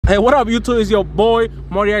Hey, what up, YouTube? It's your boy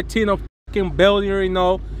Moriarty in the fucking building. You already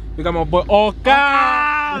know. We got my boy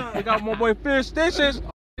Oka. We got my boy Fish Stitches.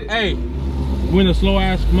 Hey, we in a slow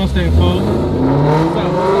ass Mustang, folks.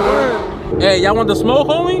 Hey, y'all want the smoke,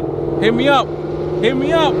 homie? Hit me up. Hit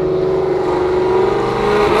me up.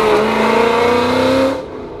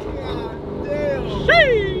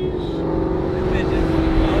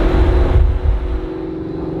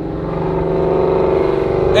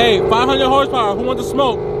 Hey, 500 horsepower. Who wants to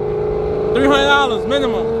smoke? $300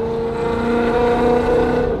 minimum.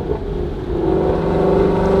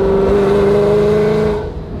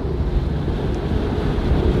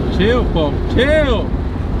 Chill, folks. Chill.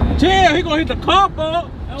 Chill. He gonna hit the car, folks.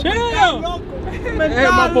 Chill. Hey,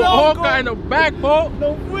 my boy Oka in the back, folks.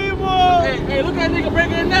 Hey, look at that nigga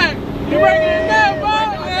breaking his neck. He breaking his neck,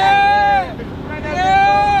 folks. Yeah.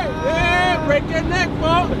 Yeah. Break your neck,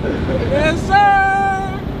 folks. Yes, sir.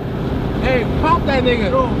 Hey, pop that nigga.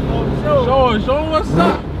 Show him what's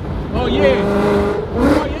up. Oh yeah.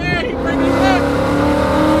 Oh yeah, he breaking his neck.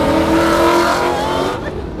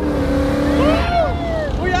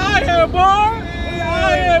 We out here, boy.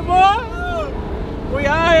 We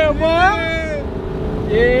out here, boy.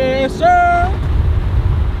 Yes, sir.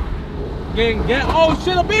 Get. Oh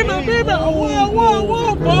shit, a beamer.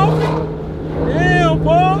 Whoa, folks. Damn,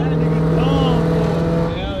 folks.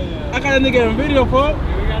 I got a nigga in video, folks.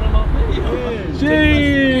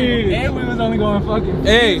 Jeez. And we was only going fucking.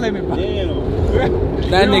 Hey. Damn.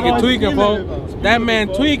 That nigga tweaking, folks. That man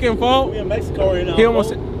tweaking, folks. We in Mexico right now. He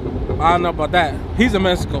almost. I don't know about that. He's in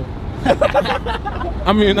Mexico.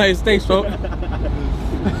 I'm in the United States, folks.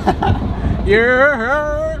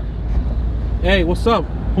 Yeah. Hey, what's up?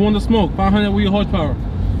 Who want to smoke? 500 wheel horsepower.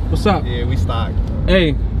 What's up? Yeah, we stocked.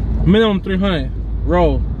 Hey, minimum 300.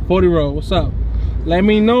 Roll. 40 roll. What's up? Let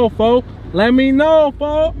me know, folks. Let me know,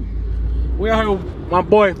 folks. We out here with my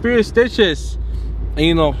boy Fish Stitches. And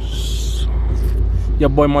you know, your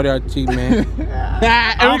boy Moriarty, man.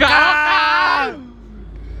 And we got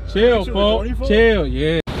Chill, folks. Chill,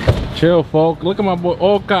 yeah. Chill, folks. Look at my boy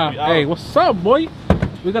Oka. Hey, what's up, boy?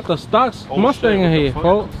 We got the stocks Mustang in here,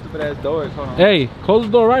 folks. Stupid ass doors. Hold on. Hey, close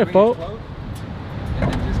the door right, folks. And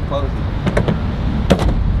then just close it.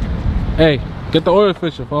 Hey, get the oil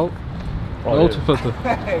filter, folks. Oh, the oil filter.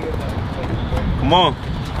 Come on.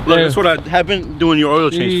 Look, that's what I have been doing your oil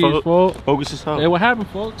change, folks. Focus this out. Hey, what happened,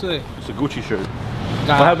 folks, today? It's a Gucci shirt.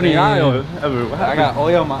 What happened in your eye oil? I got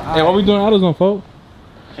oil on my eye. Hey, what we doing AutoZone, folks?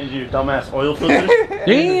 Change your dumbass oil filter.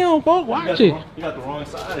 Damn, folks, watch it. You got the wrong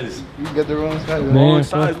size. You got the wrong size. Wrong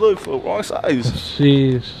size. Look, folks, wrong size.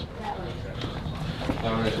 Jeez.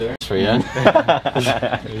 Right there. For you. Alright, come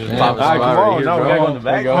on. now we gotta go in the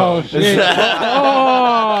back. Oh, shit.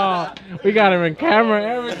 Oh, we got him in camera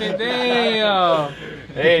and everything. Damn.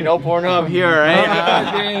 Hey, no Pornhub here, right?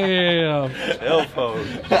 Damn. Hell, folks.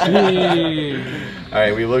 Jeez.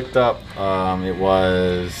 Alright, we looked up. It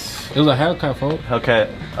was It was a Hellcat, folks. Hellcat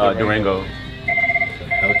Durango.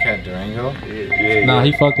 Hellcat Durango. Yeah. Nah,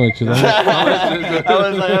 he fucking with you. That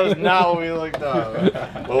was not what we looked up.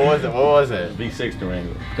 What was it? V6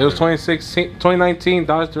 Durango. It was 2019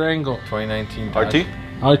 Dodge Durango. 2019 RT?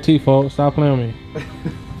 RT, folks. Stop playing with me.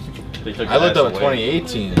 I looked up a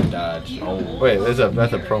 2018 Dodge. Oh wait,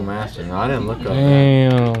 that's a Pro Master. No, I didn't look up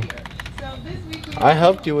Damn. that. I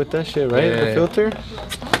helped you with that shit, right? Yeah. The filter?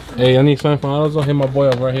 Hey, I need something from AutoZone. Hit my boy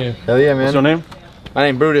up right here. Hell yeah, man. What's your name? My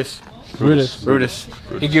name Brutus. Brutus.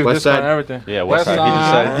 He gives West discount side. on everything. Yeah, West Side.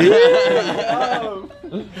 I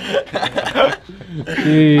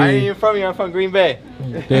ain't even from here. I'm from Green Bay.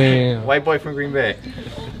 Damn. White boy from Green Bay.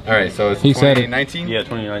 All right, so it's He said it. 2019. Yeah,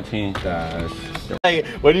 2019. Like,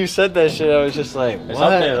 when you said that shit, I was just like, what? It's up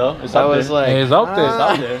there, though. It's I up was there. like, Hey, it's up there. It's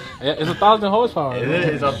up there. Yeah, it's 1,000 horsepower.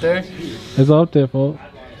 It's up there. It's up there, folks.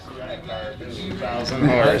 1,000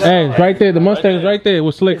 horse. Hey, it's right there. The Mustang's right there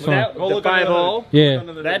with slicks on. The 5.0? Yeah.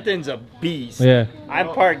 That thing's a beast. Yeah. I'm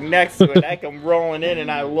parked next to it. I come rolling in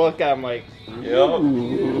and I look. I'm like,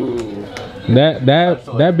 ooh. That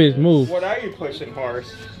bitch moves. What are you pushing,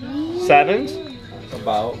 horse? 7s?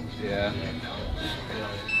 About, yeah.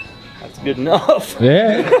 That's good enough.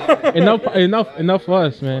 Yeah. enough for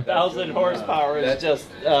us, man. 1,000 horsepower is just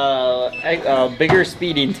a bigger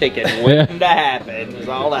speeding ticket waiting to happen. Is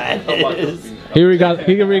all that is. He already got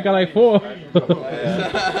like 4. All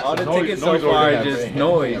the tickets so far are just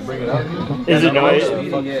noise. Is it noise?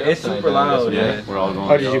 Yeah, it's super loud. Yeah, we're all going.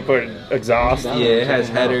 Oh, did you put exhaust? Yeah, it has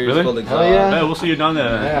headers, Really? full exhaust. Yeah, we'll see you down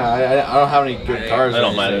there. Yeah, I don't have any good cars. It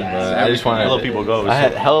don't or anything, matter. but I just want to let people go. I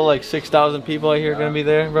had hella like 6,000 people out here gonna be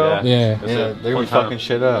there, bro. Yeah. Yeah. Yeah, they're gonna be fucking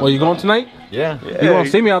shit up. Well, you going tonight? Yeah. You gonna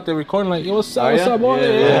see me out there recording like, yo, what's up, what's up, boy?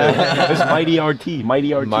 It's Mighty RT.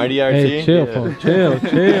 Mighty RT. Mighty RT. Hey, chill, folks. Chill.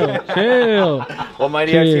 Well,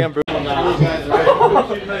 Mighty RT on Bruce.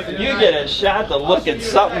 You get a shot to look at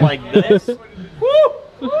something like this. Woo!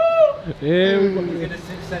 Yeah, He's gonna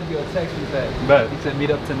send you a text. He said. Bet. He said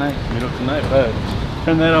meet up tonight. Meet up tonight. Bet.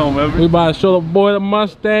 Turn that on, baby. we about to show the boy the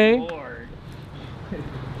Mustang. Lord.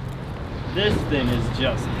 This thing is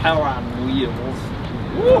just hell on wheels.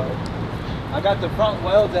 Woo! I got the front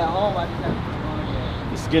welds at home. I just have to put on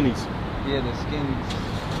The skinnies. yeah, the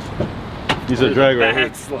skins. He's a drag right here.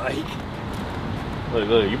 Back's like. Look.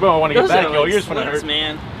 You better want to get Those back. are Yo, like yours gonna slits, hurt.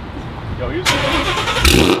 man. Yo, yours.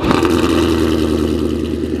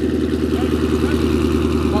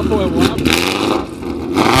 My boy, what?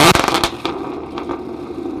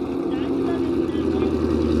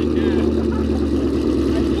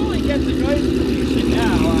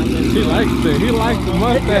 He likes it. He likes the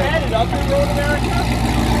Mustang. Headed up in Road America.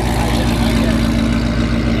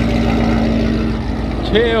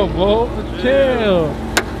 Chill, bro. Chill.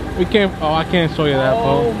 We can't. Oh, I can't show you that,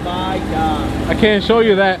 Oh bro. my God. I can't show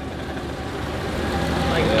you that.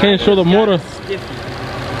 Like, Can't show the motor. Stiffy.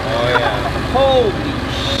 Oh yeah. Holy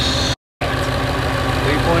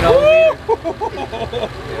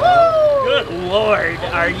 3.0 Good Lord,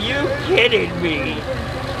 are you kidding me?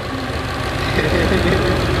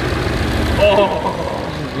 Oh,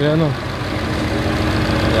 Yeah, I know.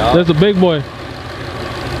 Yeah. There's a big boy.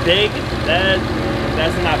 big?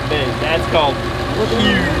 That's not big. That's called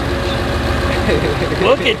huge.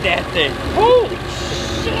 Look at that thing. Holy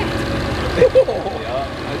shit.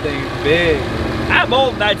 I think it's big. I'm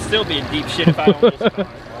old and I'd still be in deep shit if I owned this car.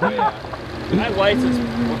 Oh yeah. My license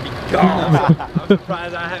would be gone. I'm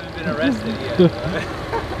surprised I haven't been arrested yet.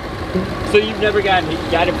 So you've never got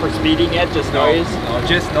him for speeding yet? Just noise? No,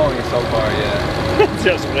 just noise so far, yeah.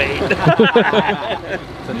 Just wait.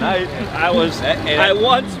 Tonight. I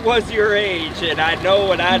once was your age, and I know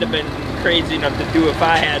what I'd have been crazy enough to do if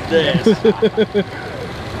I had this.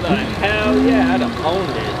 Like, hell yeah, I'd have owned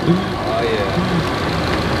it. Oh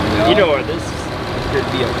yeah. You know where this could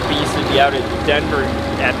be a beast to be out in Denver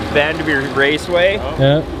at Vanderbilt Raceway.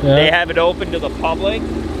 Yeah, They yeah. have it open to the public.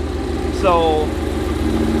 So,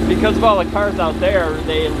 because of all the cars out there,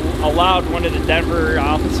 they allowed one of the Denver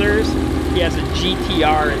officers. He has a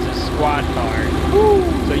GTR as a squad car.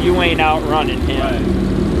 So you ain't outrunning him.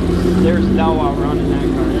 There's no outrunning that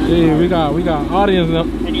car. That See, car- we got audience.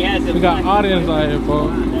 And he has it. We got audience out here,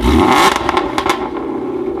 folks. We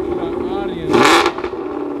got audience.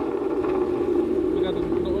 We got the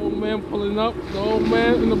old man pulling up. The old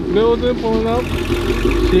man in the building pulling up.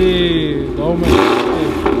 Jeez, the old man.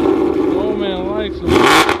 The old man likes it.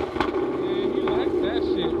 Yeah, he likes that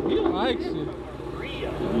shit. He likes it.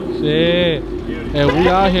 Shit. Hey, we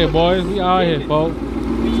out here, boys. We out here, folks.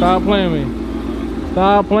 Stop playing with me.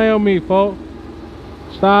 Stop playing with me, folks.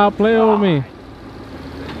 Stop playing with me.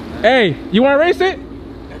 Hey, you want to race it?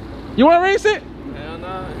 You want to race it? Hell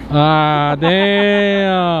no. Ah,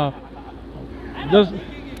 damn. Just, You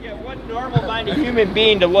can get one normal-minded human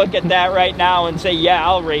being to look at that right now and say, "Yeah,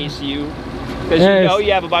 I'll race you," because Hey, you know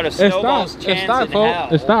you have about a it's snowball's not. chance It's not, in folks. hell.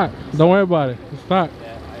 It's not. Don't worry about it. It's not.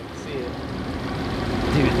 Yeah, I can see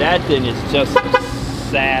it. Dude, that thing is just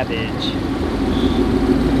savage.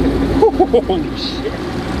 Holy shit.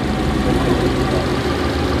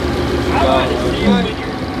 I want to see you when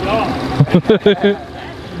you're done.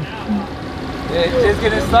 Yeah, it's just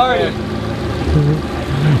getting started.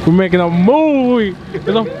 We're making a movie. It's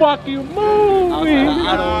a fucking movie.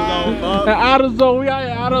 Out of zone. We out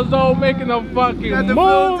here out of zone making a fucking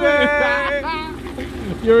movie.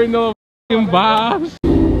 You already know the fucking vibes.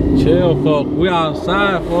 Chill, folks. We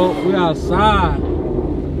outside, folks. We outside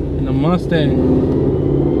in the Mustang.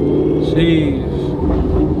 Jeez.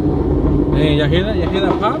 Man, y'all hear that? Y'all hear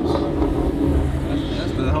that, pops?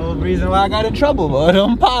 That's the whole reason why I got in trouble, boy.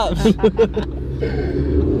 Them pops.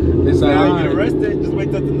 It's Now you alright. get arrested. Just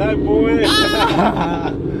wait till tonight, boy.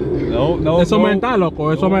 No, Eso mental, loco.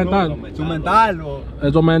 Eso mental. Su mental, bro.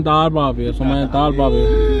 Eso mental, papi. Eso mental, papi.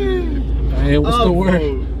 Hey, what's the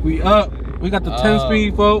word? We up. We got the 10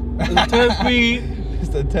 speed, folks. It's 10 speed. It's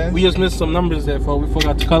the 10. We just missed some numbers there, folks. We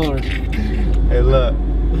forgot the color. Hey, look.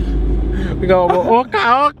 We go,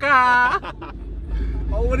 Oka.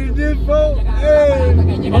 Oh, what he did, folks?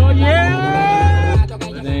 Hey. Oh, yeah.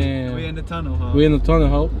 Damn. We in the tunnel, huh? We in the tunnel,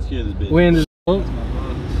 ho. Hear this bitch. We in this, folks.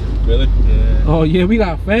 Really? Yeah. Oh, yeah. We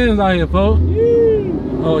got fans out here, folks.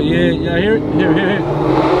 Oh, yeah. Yeah, hear it? Here.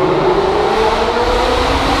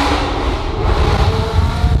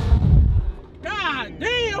 God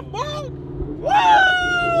damn, folks. Woo!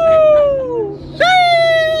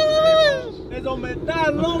 Jeez!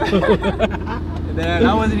 Damn,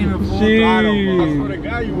 I wasn't even full throttle, bro. That's what a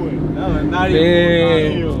guy you would. No, not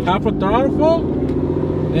even full throttle. Half a throttle, folks?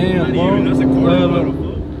 Damn, Not folks. even, that's a quarter throttle,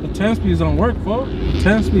 folks. The 10 speeds don't work, folks.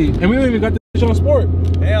 10 speed. And we don't even got this on sport.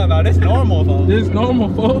 Hell no, this normal, folks. This is normal,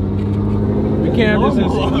 folks. We can't have this in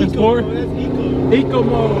sport. That's Eco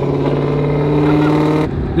mode.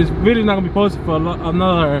 This video not gonna be posted for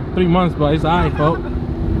another 3 months, but it's alright, folks.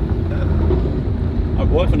 Our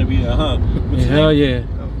boy finna be there, huh? Yeah, hell yeah.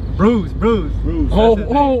 Bruce.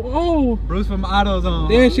 Oh. Bruce from AutoZone.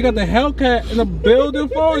 Damn, she got the Hellcat in the building,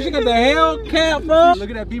 folks. She got the Hellcat, folks. Look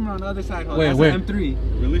at that Beamer on the other side. Wait, That's where? an M3.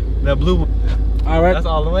 Really? That blue one. All right. That's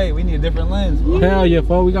all the way. We need a different lens. Bro. Hell yeah,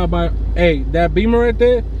 folks. We got by. Hey, that Beamer right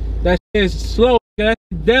there. That shit is slow. That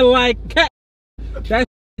shit dead like cat. That shit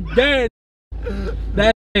dead.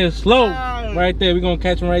 That shit is slow. Right there. We gonna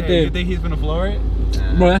catch him right there. You think he's gonna floor it?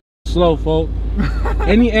 Bro, that's slow, folks.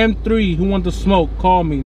 Any M3 who want to smoke, call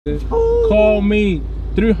me. Call me.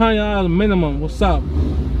 $300 minimum. What's up?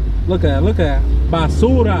 Look at that.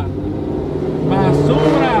 Basura. Look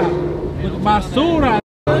at basura.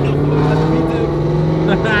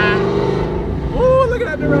 Ooh, look at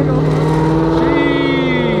that Durango.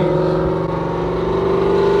 Jeez.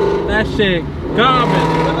 That shit garbage.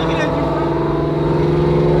 Look at that.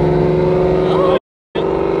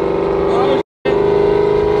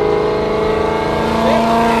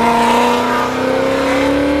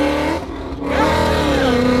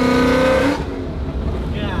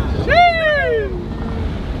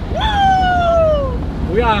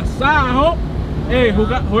 We outside, ho. Hey,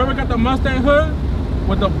 whoever got the Mustang hood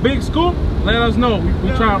with the big scoop, let us know. We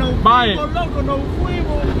try to buy it. No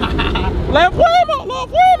fuimos. ¡Le fuimos! ¡Lo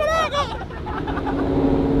fuimos, loco!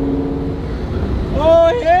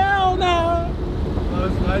 Oh, hell no!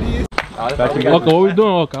 Okay, what we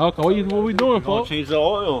doing, okay? What we doing, folks? Change the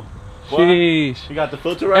oil. Sheesh. You got the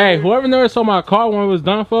filter right Hey, here. whoever never saw my car when it was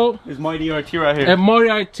done, folks. It's Mighty RT right here. And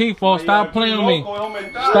Moriarty, folks. Stop playing with me.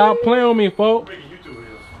 Stop playing with me, folks.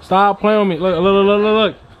 Stop playing with me.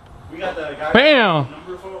 Look. We got the guy. Bam!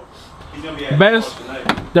 Number, folks. He's gonna be at Best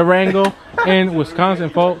Durango in Wisconsin,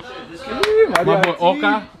 folks. My boy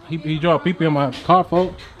Oka, he drove pee-pee in my car,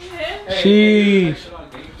 folks. Sheesh.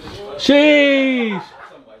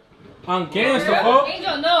 I'm gangster, folks.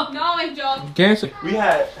 Angel, no, Angel. Gangster. He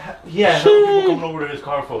had people coming over to his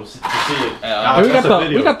car, folks, to see it. And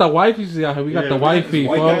we got the wifeys out here. We got the wifey,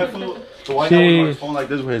 folks. The white guy on his phone like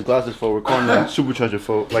this with his glasses, folks. We're calling that supercharger,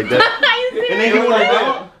 folks, like that. And then he went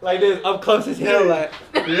around like this, up close as hell, like.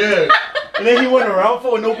 Yeah. And then he went around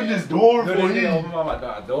for and opened his door for Open him. my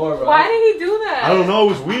door, bro. Why did he do that? I don't know, it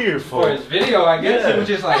was weird, For his folks. video, I guess. Yeah. It was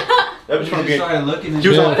just like. That was trying to get. Started looking. He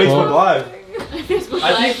was on Yeah, Facebook folks. Live. Facebook I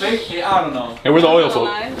think fake. Yeah, I don't know. And where's the oil,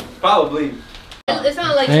 folks? Probably. It's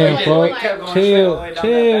not like Damn, like, folks. like, Chill.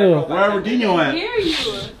 Where Dino I at? hear you.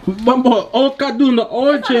 My boy Oka doing the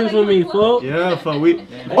oil change for me, folks. Yeah, folks. We.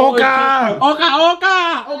 Oka! Woo!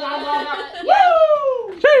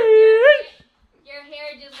 Your hair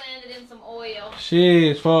just landed in some oil.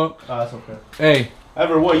 Shit, folks. Oh, that's okay. Hey,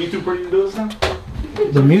 Ever what? You too pretty to do this now?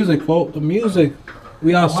 the music, folks. The music.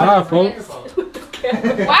 We outside, folks.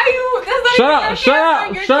 Why you? That's not Shut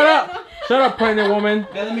up! even Shut up! Shut up, pregnant woman.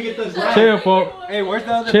 Hey, let me get this Chill, folks. Hey, where's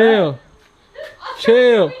the other Chill.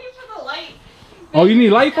 Chill. Oh, you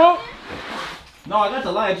need light, folks? No, I got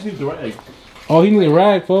the light. I just need the rag. Oh, he need a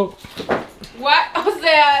rag, folks. What? O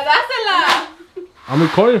sea, dásela. I'm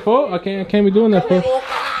recording, folks. I can't be doing that, folks.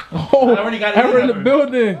 Oh, I already got it ever in the in.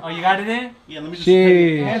 building. Oh, you got it in? Yeah, let me just.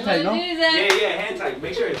 Shit. Hand tight, no? Yeah, hand tight.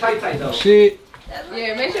 Make sure it's tight though. Shit.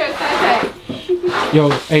 make sure it's tight. Yo,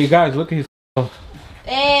 hey guys, look at his.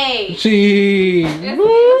 Hey. Shit. Woo.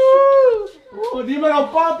 Oh,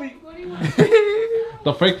 dímelo, papi.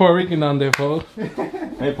 The fake Puerto Rican down there, folks.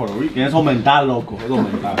 Hey, Puerto Rican. Eso mental, loco. Eso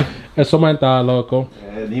mental. Eso mental, loco.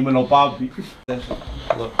 Dímelo, papi.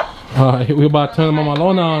 Alright, we about to turn the mama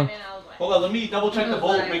alone on. Hold on, let me double check the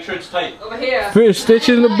bolt. Make sure it's tight. Over here. Fish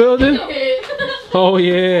stitches in the building. Oh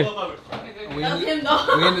yeah. We That's in him the,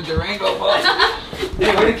 though. we in the Durango, folks.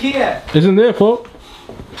 Hey, where the key at? Isn't there, folks?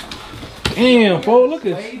 Damn, folks, look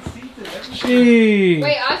at. Shit.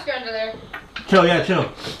 Wait, Oscar under there. Chill, yeah,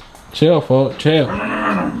 chill. Chill, folks. Chill.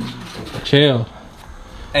 Chill.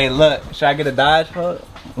 Hey, look. Should I get a Dodge, folks?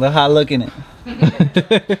 Look how I look in it.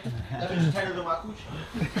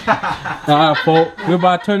 Alright, folks. We're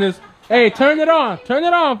about to turn this. Hey, turn it on. Turn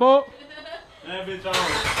it on, folks.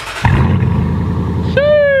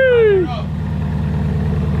 Sheesh.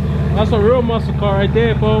 That's a real muscle car right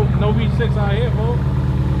there, folks. No V6 out here, folks.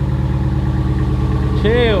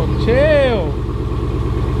 Chill, chill.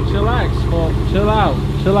 Chillax, folks. Chill out.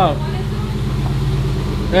 Chill out.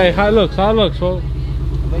 Hey, how it looks? How it looks, folks?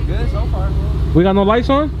 Look good so far, bro. We got no lights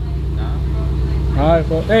on? Nah. Alright,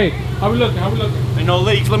 folks. Hey, how we looking? How we looking? Ain't no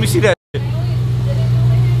leaks. Let me see that.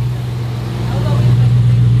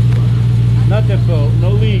 Nothing, Phil.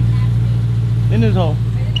 No leak. In this hole.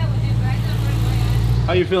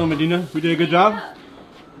 How you feeling, Medina? We did a good job?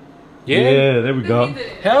 Yeah, there we go.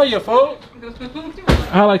 Hell yeah, folks.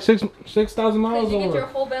 I had like 6,000 miles Did you get over. your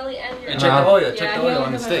whole belly and your... And check the oil. Check the oil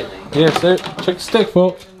on the stick. Yeah, sir. Check the stick,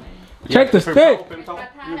 folks. Check the stick.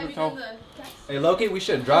 Hey, Loki, we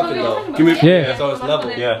should drop it though. Give me. Yeah. So it's level.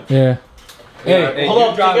 Yeah. Yeah. Hey, Hold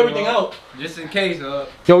on, drop take everything bro. out. Just in case.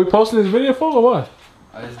 Yo, we posting this video for or what?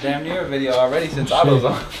 It's damn near a video already since I was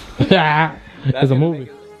on. Yeah. It's a movie.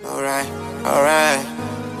 Alright, alright.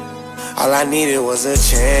 All I needed was a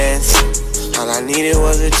chance. All I needed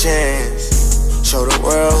was a chance. Show the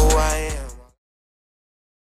world who I am.